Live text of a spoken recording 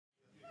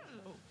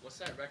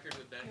What's that record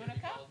with Ben gonna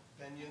be called?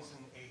 Benions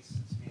and Ace.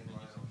 It's me and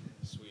Lionel.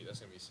 Sweet, that's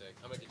gonna be sick.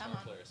 I'm a guitar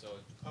player, so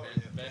Oh,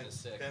 Ben is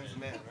sick. Ben's the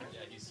man, right? Yeah,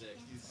 he's sick.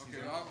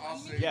 Okay, I'll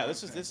say. Yeah,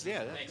 this is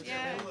yeah. Thanks, Yeah,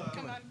 man.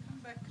 come on, come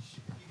back.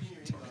 You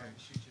can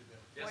shoot you a bit.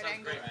 Yeah, Wide sounds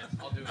angle. great, man.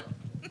 I'll do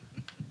it.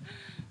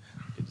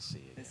 Good to see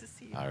you. Nice to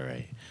see you. All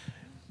right.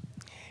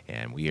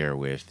 And we are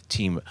with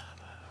Team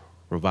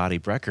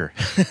Rovatti-Brecker.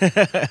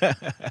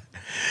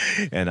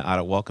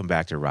 And welcome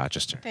back to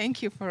Rochester.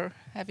 Thank you for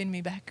having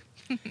me back.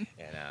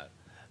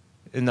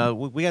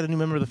 And we got a new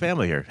member of the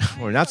family here.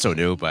 We're not so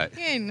new, but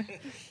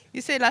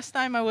You say last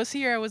time I was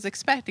here, I was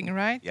expecting,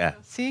 right? Yeah.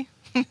 See?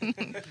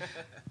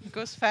 It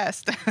goes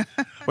fast.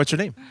 what's your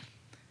name?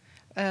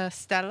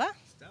 Stella?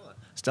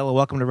 Stella,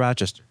 welcome to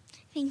Rochester.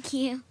 Thank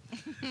you.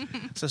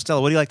 So,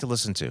 Stella, what do you like to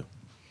listen to?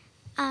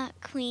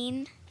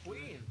 Queen.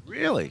 Queen.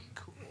 Really?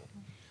 Cool.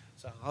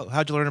 So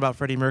how'd you learn about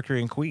Freddie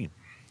Mercury and Queen?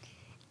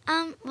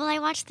 Well, I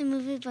watched the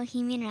movie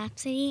Bohemian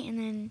Rhapsody, and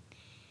then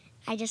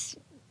I just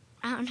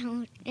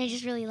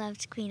really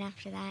loved Queen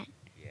after that.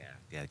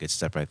 Yeah, good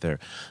stuff right there.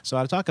 So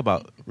I talk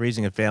about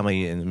raising a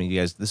family, and I mean, you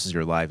guys, this is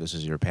your life, this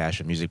is your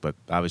passion, music, but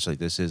obviously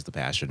this is the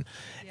passion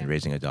in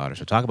raising a daughter.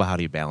 So talk about how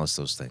do you balance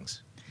those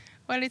things?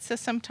 Well,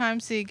 it's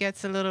sometimes it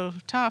gets a little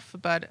tough,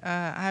 but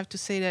I have to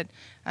say that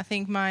I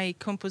think my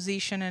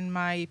composition and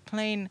my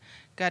playing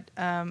got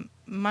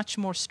much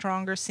more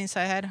stronger since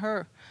I had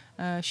her.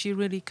 She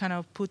really kind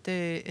of put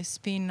a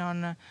spin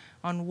on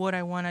what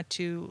I wanted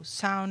to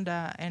sound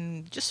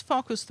and just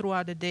focus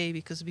throughout the day,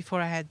 because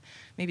before I had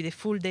maybe the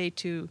full day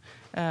to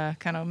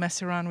kind of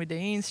mess around with the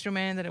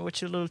instrument and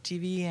watch a little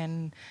TV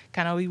and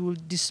kind of we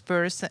would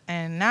disperse.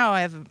 And now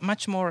I have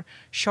much more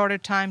shorter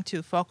time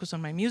to focus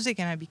on my music,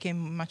 and I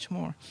became much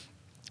more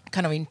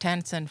kind of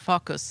intense and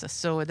focused.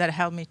 So that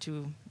helped me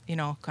to,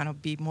 kind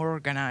of be more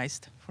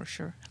organized for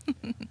sure.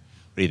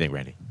 What do you think,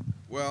 Randy?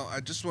 Well, I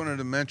just wanted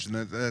to mention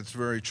that that's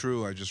very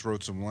true. I just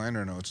wrote some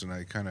liner notes, and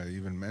I kind of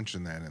even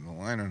mentioned that in the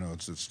liner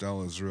notes that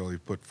Stella's really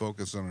put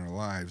focus on her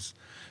lives.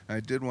 I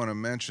did want to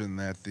mention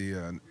that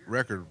the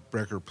record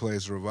Brecker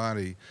Plays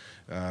Rovatti,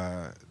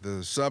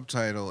 the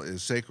subtitle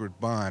is Sacred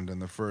Bond,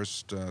 and the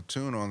first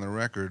tune on the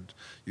record,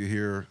 you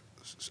hear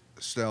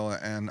Stella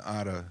and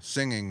Ada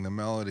singing the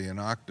melody in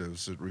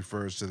octaves. It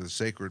refers to the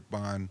sacred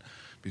bond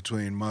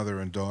between mother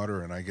and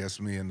daughter, and I guess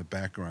me in the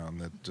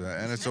background.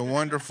 And it's a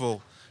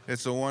wonderful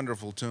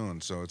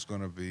tune. So it's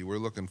going to be. We're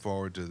looking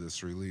forward to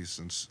this release.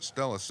 And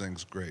Stella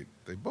sings great.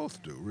 They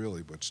both do,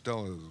 really. But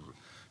Stella is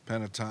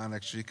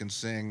pentatonic. She can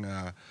sing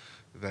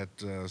that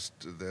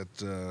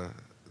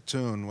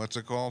tune. What's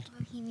it called?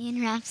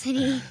 Bohemian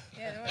Rhapsody.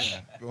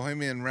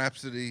 Bohemian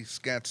Rhapsody.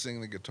 Scat sing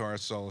the guitar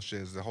solo. She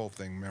has the whole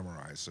thing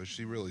memorized. So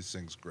she really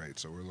sings great.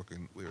 So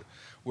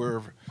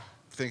we're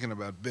thinking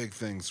about big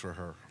things for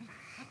her.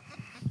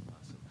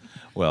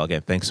 Well,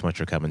 again, thanks so much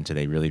for coming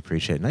today. Really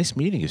appreciate it. Nice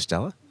meeting you,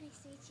 Stella. Nice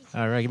to meet you.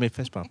 All right, give me a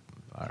fist bump.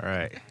 All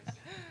right.